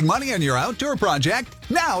Money on your outdoor project?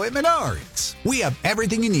 Now at Menards. We have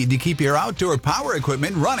everything you need to keep your outdoor power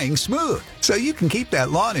equipment running smooth, so you can keep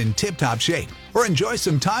that lawn in tip-top shape or enjoy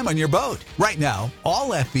some time on your boat. Right now, all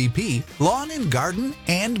FVP, lawn and garden,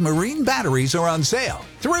 and marine batteries are on sale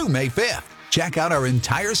through May 5th. Check out our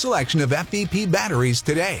entire selection of FVP batteries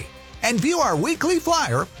today and view our weekly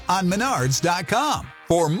flyer on Menards.com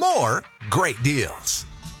for more great deals.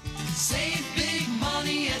 Save big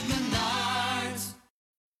money at Menards.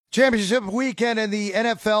 Championship weekend in the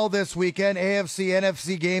NFL this weekend. AFC,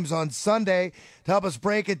 NFC games on Sunday. To help us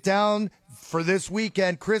break it down for this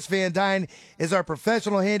weekend, Chris Van Dyne is our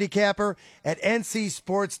professional handicapper at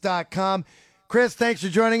ncsports.com. Chris, thanks for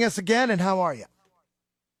joining us again, and how are you?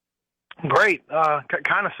 Great.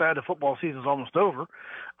 Kind of sad the football season's almost over.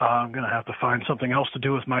 I'm going to have to find something else to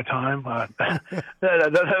do with my time.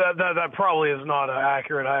 That probably is not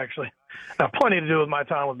accurate. I actually have plenty to do with my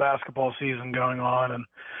time with basketball season going on and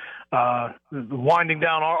winding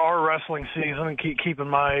down our wrestling season and keeping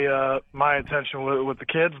my attention with the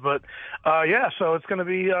kids. But, so it's going to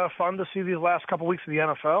be fun to see these last couple weeks of the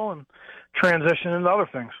NFL and transition into other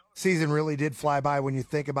things. Season really did fly by when you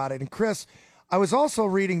think about it. And, Chris, I was also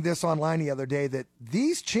reading this online the other day that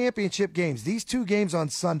these championship games, these two games on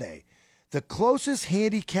Sunday, the closest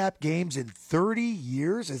handicap games in 30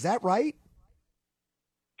 years. Is that right?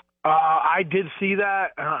 I did see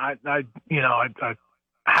that. I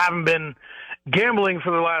haven't been gambling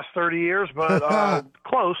for the last 30 years, but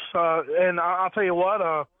close. And I'll tell you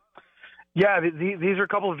what, these are a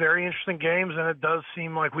couple of very interesting games, and it does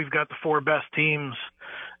seem like we've got the four best teams,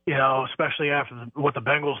 especially after what the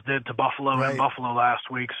Bengals did to Buffalo and Buffalo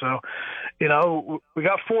last week. So, we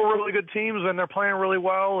got four really good teams, and they're playing really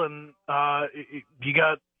well. And you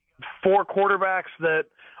got four quarterbacks that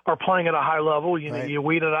are playing at a high level. You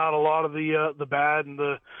weeded out a lot of the bad and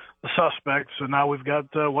the suspects, and now we've got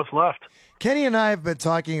what's left. Kenny and I have been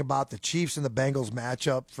talking about the Chiefs and the Bengals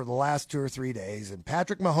matchup for the last 2 or 3 days, and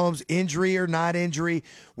Patrick Mahomes, injury or not injury,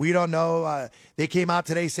 we don't know. They came out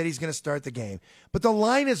today, said he's going to start the game. But the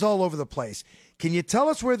line is all over the place. Can you tell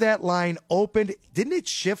us where that line opened? Didn't it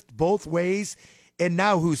shift both ways? And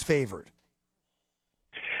now who's favored?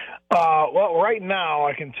 Well, right now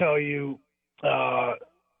I can tell you, I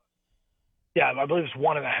believe it's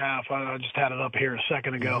 1.5. I just had it up here a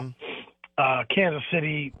second ago. Mm-hmm. Kansas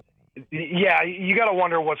City. Yeah, you got to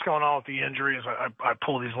wonder what's going on with the injury as I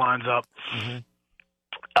pull these lines up. Mm-hmm.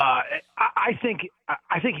 I think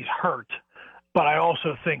he's hurt, but I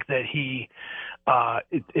also think that he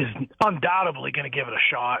is undoubtedly going to give it a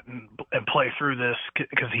shot and play through this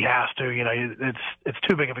because he has to. It's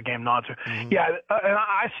too big of a game not to. Mm-hmm. Yeah, and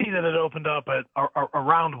I see that it opened up at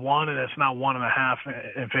around 1, and it's now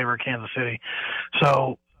 1.5 in favor of Kansas City.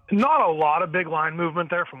 So not a lot of big line movement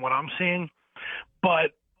there from what I'm seeing,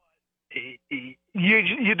 but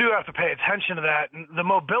you do have to pay attention to that. And the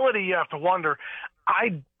mobility, you have to wonder.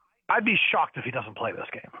 I'd be shocked if he doesn't play this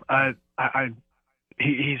game.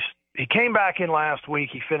 He came back in last week.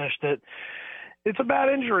 He finished it. It's a bad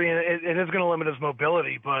injury, and it is going to limit his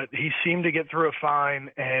mobility, but he seemed to get through it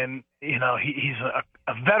fine. And, he's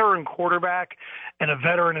a veteran quarterback, and a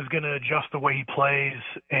veteran is going to adjust the way he plays.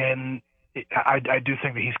 And I do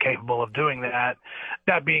think that he's capable of doing that.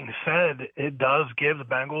 That being said, it does give the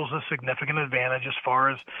Bengals a significant advantage as far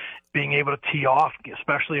as being able to tee off,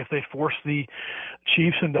 especially if they force the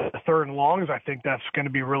Chiefs into third and longs. I think that's going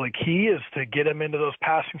to be really key, is to get them into those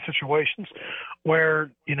passing situations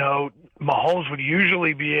where, Mahomes would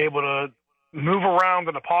usually be able to move around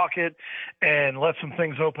in the pocket and let some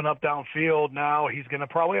things open up downfield. Now he's going to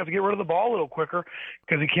probably have to get rid of the ball a little quicker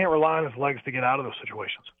because he can't rely on his legs to get out of those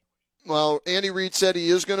situations. Well, Andy Reid said he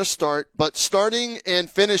is going to start, but starting and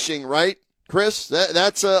finishing, right, Chris?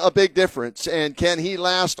 That's a big difference. And can he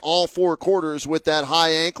last all 4 quarters with that high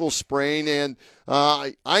ankle sprain? And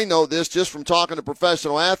I know this just from talking to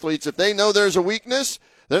professional athletes. If they know there's a weakness,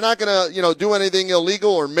 they're not going to, do anything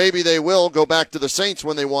illegal, or maybe they will go back to the Saints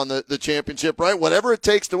when they won the championship, right? Whatever it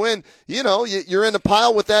takes to win, you're in a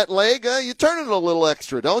pile with that leg, you turn it a little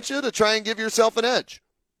extra, don't you, to try and give yourself an edge?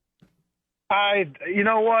 You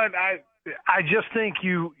know what? I just think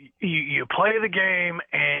you play the game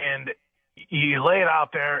and you lay it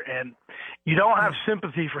out there, and you don't have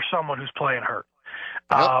sympathy for someone who's playing hurt.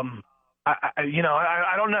 Yep.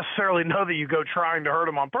 I don't necessarily know that you go trying to hurt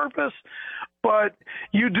him on purpose, but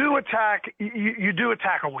you do attack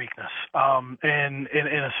a weakness. And in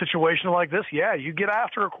a situation like this, yeah, you get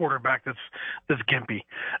after a quarterback that's gimpy.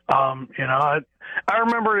 I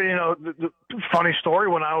remember, the funny story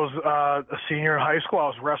when I was a senior in high school, I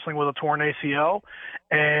was wrestling with a torn ACL,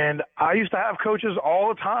 and I used to have coaches all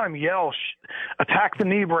the time yell, attack the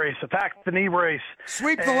knee brace,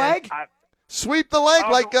 Sweep the leg? Sweep the leg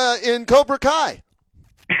like in Cobra Kai.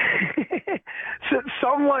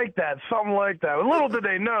 Something like that. Little did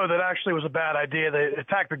they know that actually was a bad idea. They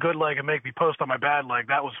attack the good leg and make me post on my bad leg.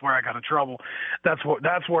 That was where I got in trouble. That's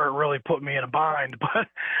where it really put me in a bind. But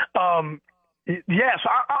yes,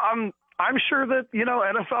 I'm sure that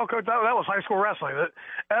NFL coach that was high school wrestling. That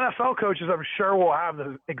NFL coaches, I'm sure, will have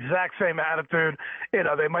the exact same attitude.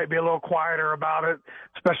 They might be a little quieter about it,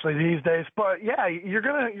 especially these days. But yeah, you're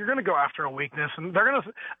gonna go after a weakness, and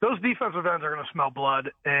those defensive ends are gonna smell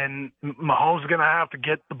blood, and Mahomes is gonna have to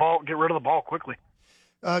get rid of the ball quickly.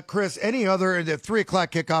 Chris, any other, the 3:00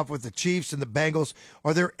 kickoff with the Chiefs and the Bengals,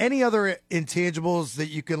 are there any other intangibles that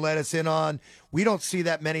you can let us in on? We don't see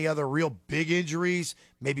that many other real big injuries.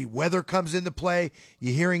 Maybe weather comes into play.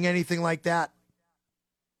 You hearing anything like that?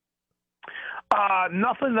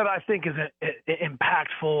 Nothing that I think is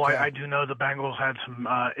impactful. I do know the Bengals had some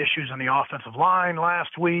issues on the offensive line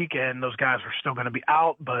last week, and those guys are still going to be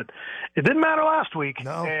out, but it didn't matter last week.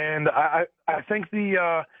 No. And I think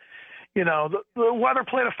the weather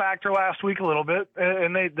played a factor last week a little bit,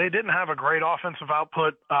 and they didn't have a great offensive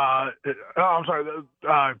output.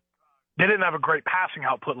 They didn't have a great passing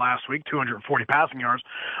output last week, 240 passing yards,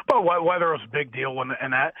 but weather was a big deal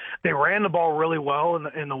in that. They ran the ball really well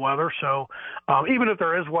in the weather, so even if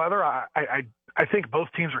there is weather, I think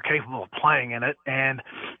both teams are capable of playing in it. And,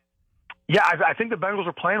 yeah, I think the Bengals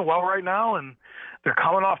are playing well right now, and they're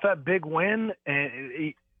coming off that big win.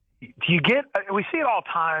 And we see it all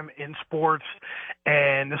the time in sports,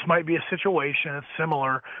 and this might be a situation that's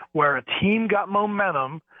similar where a team got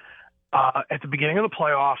momentum at the beginning of the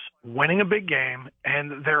playoffs, winning a big game,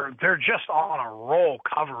 and they're just on a roll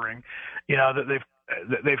covering. That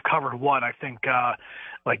they've covered what I think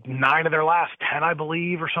like 9 of their last 10, I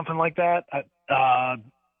believe, or something like that.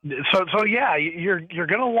 So yeah, you're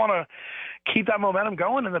going to want to keep that momentum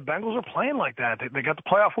going, and the Bengals are playing like that. They got the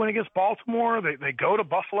playoff win against Baltimore. They go to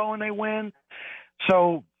Buffalo and they win.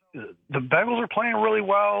 So the Bengals are playing really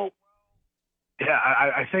well. Yeah,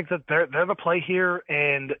 I think that they're the play here,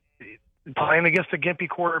 and playing against a gimpy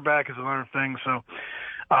quarterback is another thing. So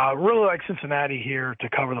really like Cincinnati here to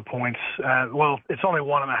cover the points. It's only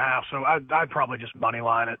 1.5, so I'd probably just money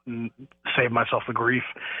line it and save myself the grief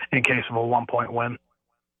in case of a 1-point win.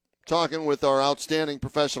 Talking with our outstanding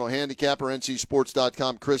professional handicapper,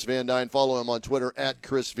 ncsports.com, Chris Van Dyne. Follow him on Twitter at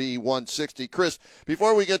ChrisV160. Chris,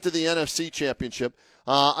 before we get to the NFC Championship,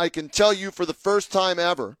 I can tell you for the first time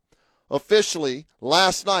ever, officially,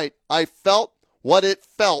 last night, I felt what it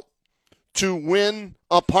felt to win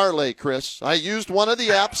a parlay, Chris. I used one of the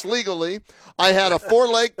apps legally. I had a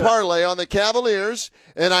 4-leg parlay on the Cavaliers,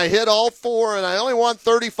 and I hit all 4, and I only won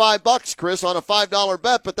 $35, Chris, on a $5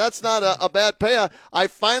 bet, but that's not a bad payout. I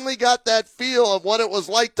finally got that feel of what it was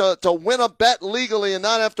like to win a bet legally and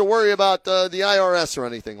not have to worry about the IRS or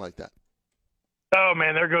anything like that. Oh,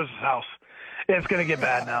 man, there goes his house. It's going to get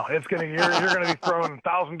bad now. You're going to be throwing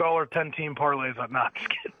 $1,000 10-team parlays up. Nah, just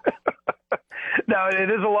kidding. No, it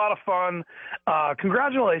is a lot of fun.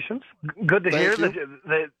 Congratulations. Good to hear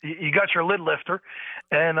that you got your lid lifter.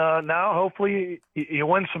 And now hopefully you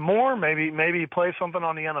win some more. Maybe you play something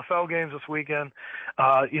on the NFL games this weekend.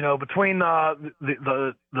 Between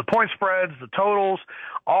the point spreads, the totals,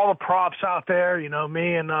 all the props out there,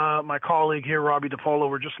 me and my colleague here, Robbie DePolo,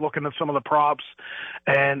 we're just looking at some of the props.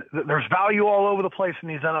 And there's value all over the place in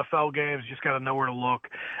these NFL games. You just got to know where to look.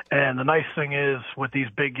 And the nice thing is with these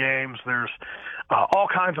big games, there's all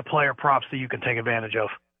kinds of player props that you can take advantage of.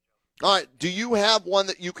 All right, do you have one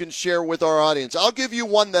that you can share with our audience? I'll give you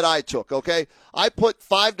one that I took, okay? I put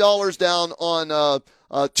 $5 down on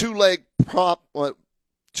a two-leg prop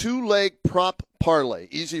parlay.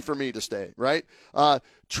 Easy for me to say, right?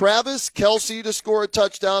 Travis Kelce to score a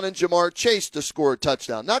touchdown and Jamar Chase to score a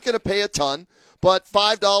touchdown. Not going to pay a ton, but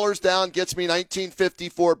 $5 down gets me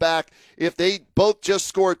 $19.54 back if they both just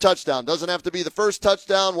score a touchdown. Doesn't have to be the first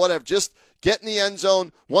touchdown, whatever. Just get in the end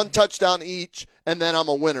zone, 1 touchdown each, and then I'm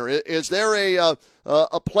a winner. Is there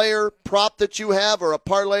a player prop that you have or a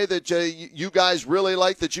parlay that you guys really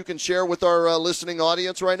like that you can share with our listening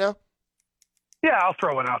audience right now? Yeah, I'll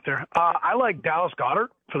throw it out there. I like Dallas Goedert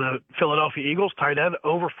for the Philadelphia Eagles, tight end,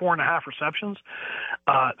 over 4.5 receptions.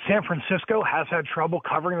 San Francisco has had trouble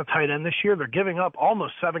covering the tight end this year. They're giving up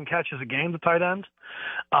almost 7 catches a game to tight ends.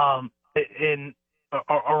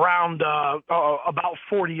 Around about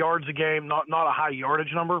 40 yards a game, not a high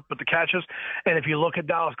yardage number, but the catches. And if you look at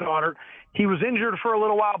Dallas Goedert, he was injured for a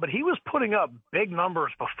little while, but he was putting up big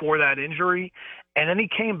numbers before that injury. And then he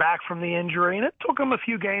came back from the injury, and it took him a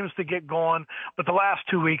few games to get going. But the last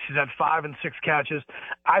 2 weeks, he's had 5 and 6 catches.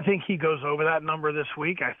 I think he goes over that number this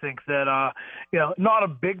week. I think that, not a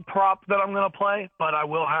big prop that I'm going to play, but I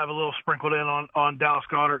will have a little sprinkled in on Dallas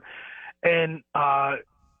Goedert. And,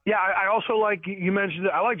 I also like, you mentioned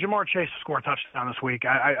it, I like Jamar Chase to score a touchdown this week.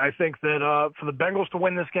 I think that for the Bengals to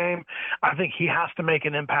win this game, I think he has to make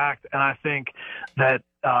an impact, and I think that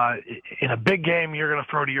in a big game, you're going to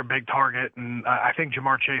throw to your big target, and I think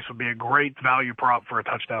Jamar Chase would be a great value prop for a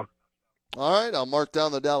touchdown. All right, I'll mark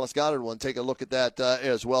down the Dallas Goedert one. Take a look at that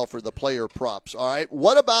as well for the player props. All right,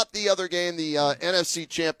 what about the other game, the NFC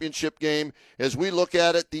Championship game? As we look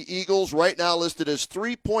at it, the Eagles right now listed as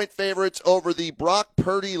 3-point favorites over the Brock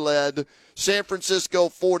Purdy-led San Francisco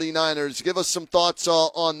 49ers. Give us some thoughts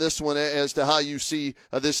on this one as to how you see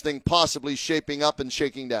this thing possibly shaping up and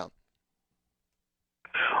shaking down.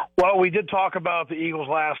 Well, we did talk about the Eagles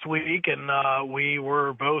last week, and we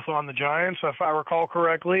were both on the Giants, if I recall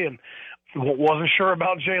correctly, and wasn't sure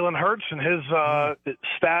about Jalen Hurts and his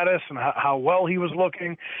status and how well he was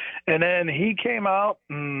looking. And then he came out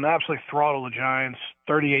and absolutely throttled the Giants,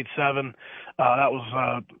 38-7. That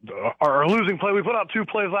was our losing play. We put out 2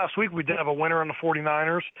 plays last week. We did have a winner on the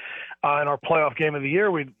 49ers in our playoff game of the year.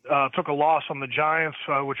 We took a loss on the Giants,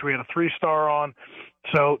 which we had a 3-star on.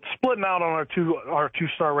 So splitting out on our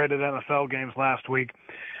 2-star rated NFL games last week.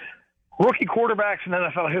 Rookie quarterbacks in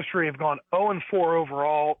NFL history have gone 0-4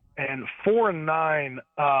 overall and 4-9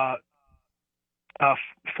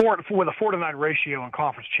 with a 4-9 ratio in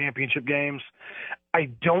conference championship games. I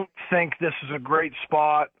don't think this is a great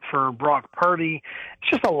spot for Brock Purdy.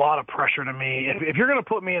 It's just a lot of pressure to me. If you're going to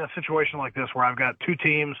put me in a situation like this where I've got 2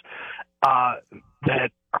 teams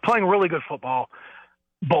that are playing really good football,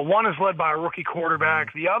 but one is led by a rookie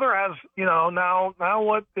quarterback. The other has, now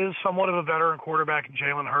what is somewhat of a veteran quarterback in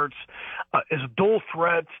Jalen Hurts, is a dual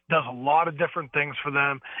threat, does a lot of different things for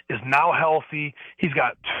them, is now healthy. He's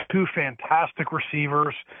got 2 fantastic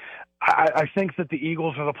receivers. I think that the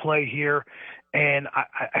Eagles are the play here, and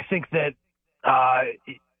I think that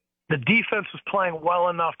the defense is playing well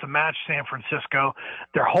enough to match San Francisco.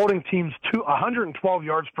 They're holding teams to 112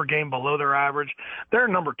 yards per game below their average. They're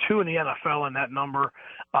number 2 in the NFL in that number.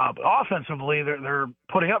 But offensively, they're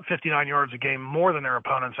putting up 59 yards a game, more than their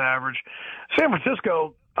opponent's average. San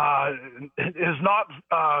Francisco is not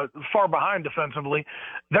far behind defensively.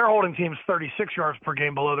 They're holding teams 36 yards per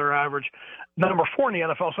game below their average, number 4 in the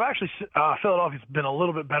NFL. So actually, Philadelphia's been a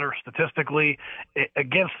little bit better statistically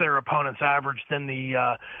against their opponent's average than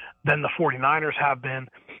the 49ers have been.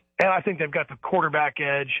 And I think they've got the quarterback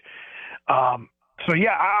edge. And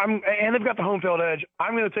they've got the home field edge.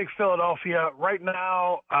 I'm going to take Philadelphia right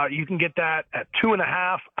now. You can get that at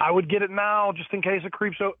 2.5. I would get it now just in case it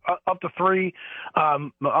creeps up to 3.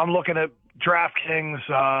 I'm looking at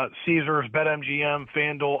DraftKings, Caesars, BetMGM,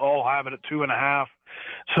 FanDuel, all have it at 2.5.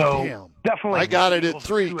 So definitely, I got it at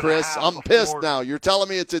 3, Chris. I'm pissed now. You're telling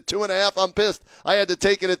me it's at 2.5. I'm pissed. I had to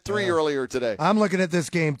take it at 3 earlier today. I'm looking at this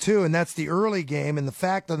game too, and that's the early game. And the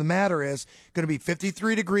fact of the matter is, going to be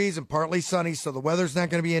 53 degrees and partly sunny, so the weather's not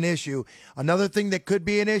going to be an issue. Another thing that could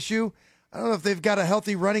be an issue, I don't know if they've got a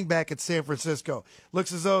healthy running back at San Francisco.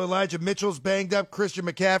 Looks as though Elijah Mitchell's banged up, Christian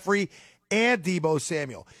McCaffrey, and Deebo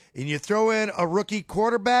Samuel. And you throw in a rookie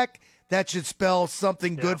quarterback, that should spell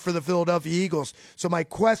something good for the Philadelphia Eagles. So my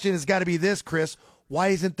question has got to be this, Chris. Why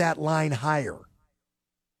isn't that line higher?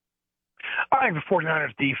 I think the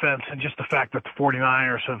 49ers defense and just the fact that the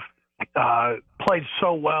 49ers have played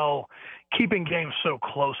so well, keeping games so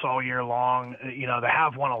close all year long. They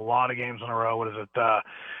have won a lot of games in a row. What is it?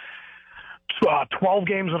 12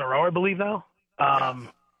 games in a row, I believe now.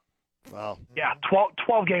 Wow. Yeah,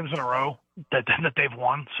 12 games in a row that they've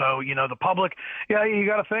won. So, the public, you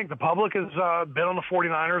got to think the public has been on the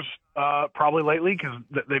 49ers probably lately because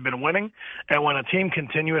they've been winning. And when a team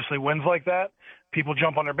continuously wins like that, people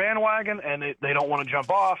jump on their bandwagon and they don't want to jump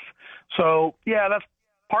off. So, that's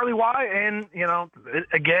partly why. And,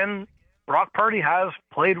 again, Brock Purdy has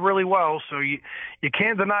played really well, so you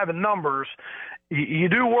can't deny the numbers. You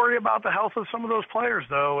do worry about the health of some of those players,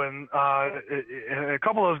 though, and a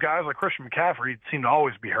couple of those guys, like Christian McCaffrey, seem to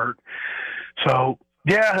always be hurt. So,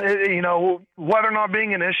 weather not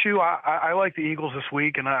being an issue, I like the Eagles this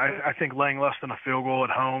week, and I think laying less than a field goal at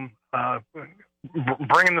home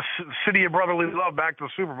bringing the city of brotherly love back to the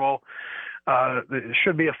Super Bowl. It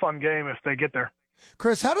should be a fun game if they get there.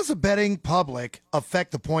 Chris, how does the betting public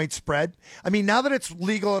affect the point spread? I mean, now that it's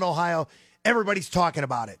legal in Ohio, everybody's talking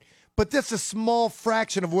about it. But that's a small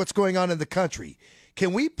fraction of what's going on in the country.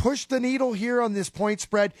 Can we push the needle here on this point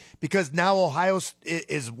spread? Because now Ohio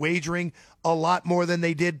is wagering a lot more than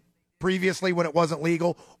they did previously when it wasn't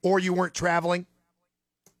legal, or you weren't traveling?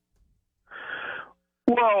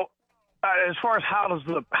 Well, as far as how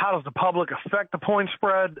does the public affect the point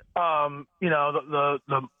spread, the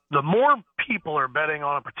more people are betting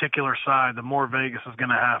on a particular side, the more Vegas is going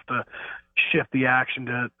to have to shift the action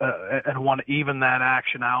to and want to even that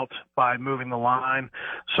action out by moving the line.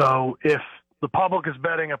 So if the public is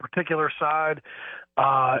betting a particular side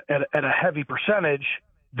at a heavy percentage,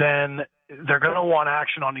 then they're going to want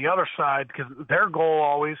action on the other side, because their goal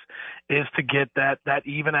always is to get that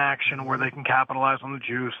even action where they can capitalize on the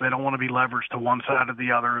juice. They don't want to be leveraged to one side or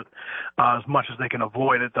the other as much as they can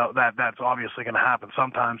avoid it. That's obviously going to happen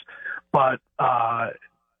sometimes. But,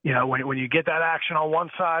 when you get that action on one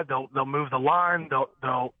side, they'll move the line,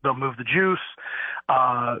 they'll move the juice,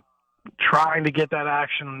 trying to get that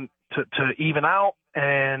action to even out.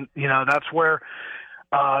 And, that's where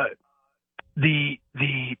the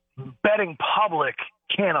betting public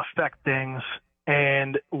can affect things,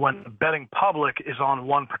 and when the betting public is on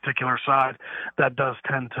one particular side, that does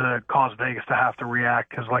tend to cause Vegas to have to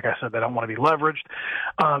react, because, like I said, they don't want to be leveraged.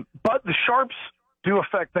 But the sharps do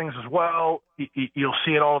affect things as well. You'll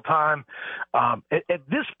see it all the time. At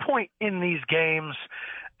this point in these games,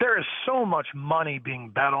 there is so much money being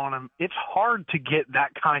bet on them. It's hard to get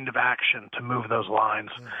that kind of action to move those lines.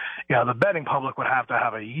 The betting public would have to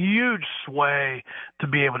have a huge sway to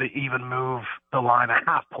be able to even move the line a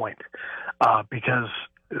half point, because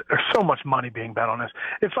there's so much money being bet on this.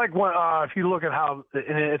 It's like when, if you look at how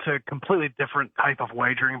it's a completely different type of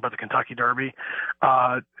wagering, but the Kentucky Derby,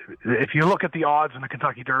 if you look at the odds in the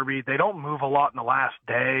Kentucky Derby, they don't move a lot in the last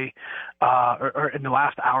day or in the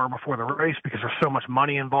last hour before the race, because there's so much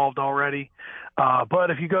money involved already. But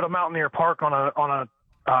if you go to Mountaineer Park on a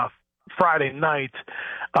Friday night,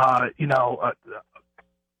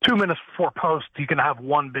 2 minutes before post, you can have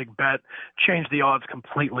one big bet, change the odds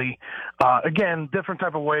completely. Again, different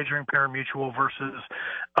type of wagering, pari-mutuel versus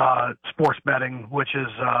sports betting, which is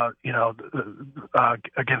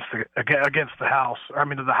against the house. I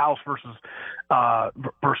mean, the house versus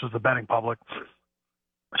the betting public.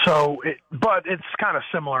 So, but it's kind of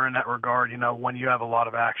similar in that regard. When you have a lot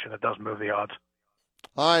of action, it does move the odds.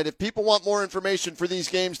 All right, if people want more information for these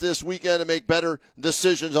games this weekend to make better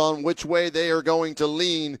decisions on which way they are going to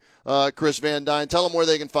lean, Chris Van Duyn, tell them where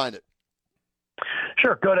they can find it.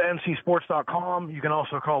 Sure. Go to ncsports.com. You can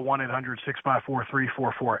also call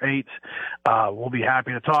 1-800-654-3448. We'll be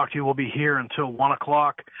happy to talk to you. We'll be here until 1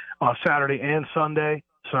 o'clock on Saturday and Sunday.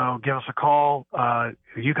 So give us a call.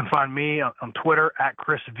 You can find me on Twitter at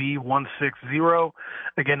ChrisV160.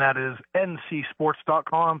 Again, that is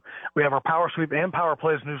ncsports.com. We have our Power Sweep and Power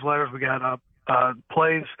Plays newsletters. We got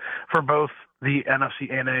plays for both the NFC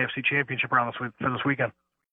and AFC championship round for this weekend.